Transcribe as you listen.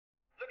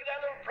that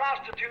little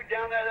prostitute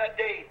down there that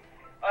day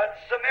at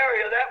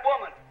Samaria, that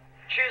woman.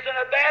 She was in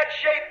a bad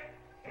shape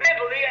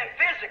mentally and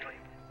physically.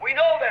 We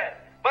know that.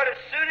 But as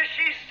soon as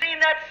she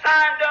seen that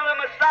sign done of the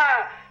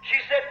Messiah, she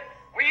said,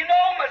 "We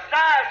know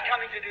Messiah is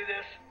coming to do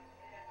this.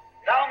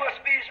 Thou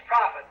must be his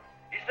prophet."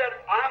 He said,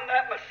 "I'm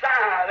that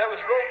Messiah that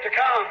was wrote to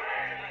come."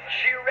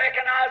 She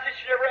recognized it.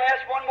 She never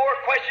asked one more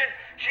question.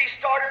 She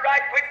started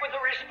right quick with the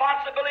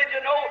responsibility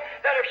to know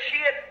that if she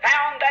had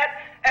found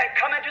that and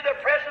come into the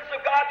presence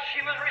of God,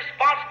 she was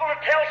responsible to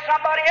tell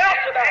somebody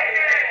else about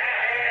it.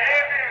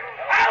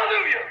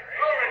 Hallelujah!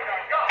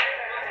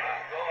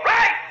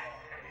 Right?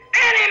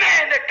 Any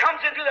man that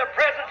comes into the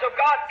presence of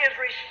God is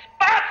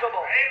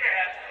responsible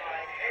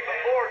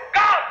before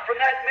God from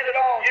that minute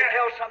on to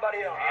tell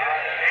somebody else.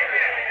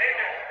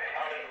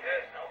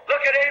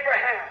 Look at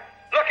Abraham.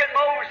 Look at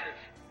Moses.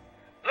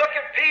 Look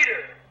at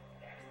Peter.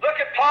 Look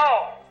at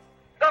Paul.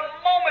 The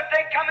moment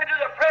they come into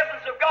the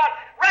presence of God,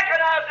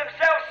 recognize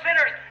themselves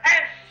sinners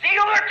and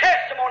seal their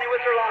testimony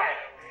with their life.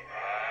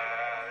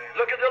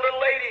 Look at the little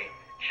lady.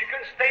 She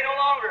couldn't stay no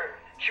longer.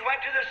 She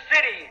went to the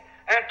city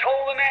and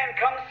told the man,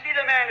 "Come see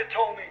the man that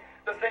told me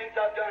the things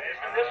I've done."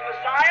 Isn't this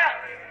Messiah?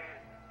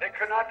 They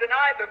could not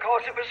deny it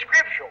because it was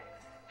Scriptural.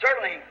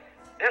 Certainly,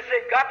 this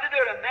they've got to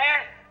do it. And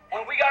man,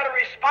 when we got a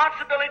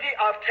responsibility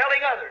of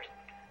telling others,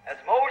 as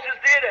Moses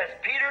did, as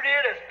Peter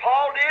did, as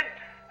Paul did,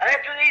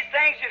 after these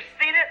things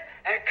you've seen it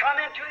and come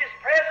into his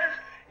presence,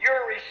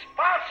 you're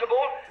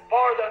responsible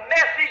for the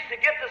message to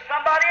get to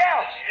somebody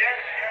else.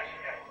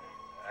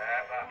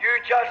 You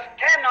just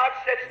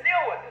cannot sit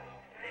still with it.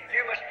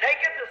 You must take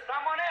it to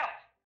someone else.